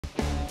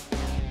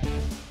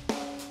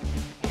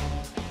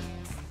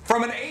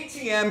From an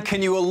ATM,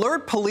 can you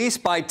alert police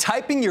by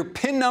typing your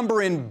PIN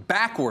number in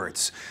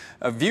backwards?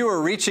 A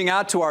viewer reaching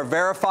out to our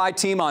Verify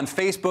team on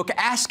Facebook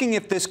asking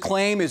if this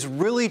claim is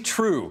really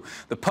true.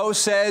 The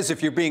post says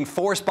if you're being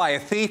forced by a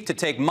thief to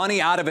take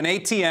money out of an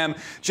ATM,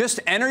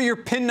 just enter your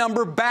PIN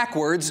number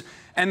backwards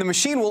and the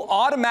machine will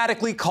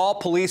automatically call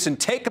police and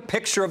take a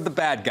picture of the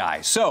bad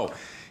guy. So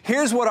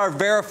here's what our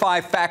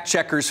Verify fact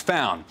checkers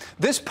found.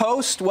 This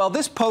post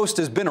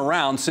has been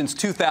around since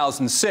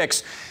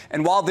 2006.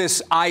 And while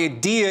this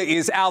idea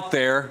is out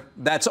there,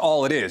 that's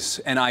all it is,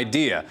 an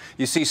idea.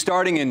 You see,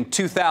 starting in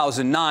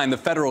 2009, the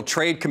Federal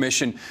Trade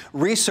Commission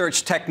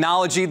researched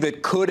technology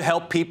that could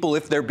help people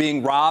if they're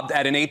being robbed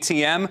at an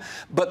ATM.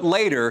 But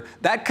later,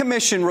 that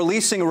commission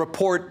releasing a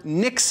report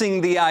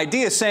nixing the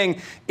idea,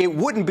 saying it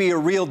wouldn't be a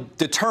real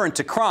deterrent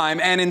to crime.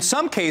 And in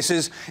some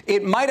cases,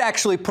 it might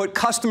actually put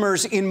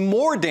customers in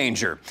more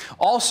danger.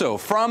 Also,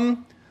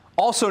 from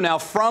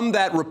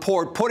that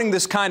report, putting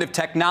this kind of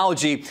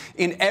technology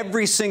in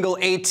every single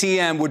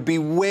ATM would be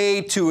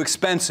way too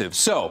expensive.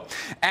 So,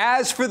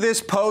 as for this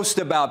post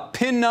about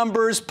PIN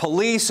numbers,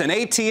 police, and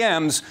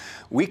ATMs,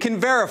 we can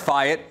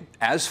verify it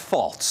as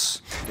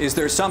false. Is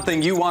there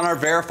something you want our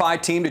Verify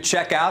team to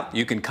check out?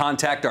 You can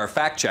contact our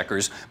fact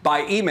checkers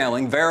by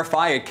emailing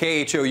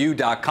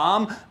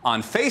verify@khou.com,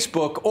 on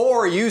Facebook,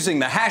 or using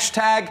the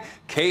hashtag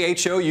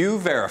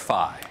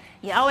KHOUVerify.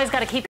 You always got to keep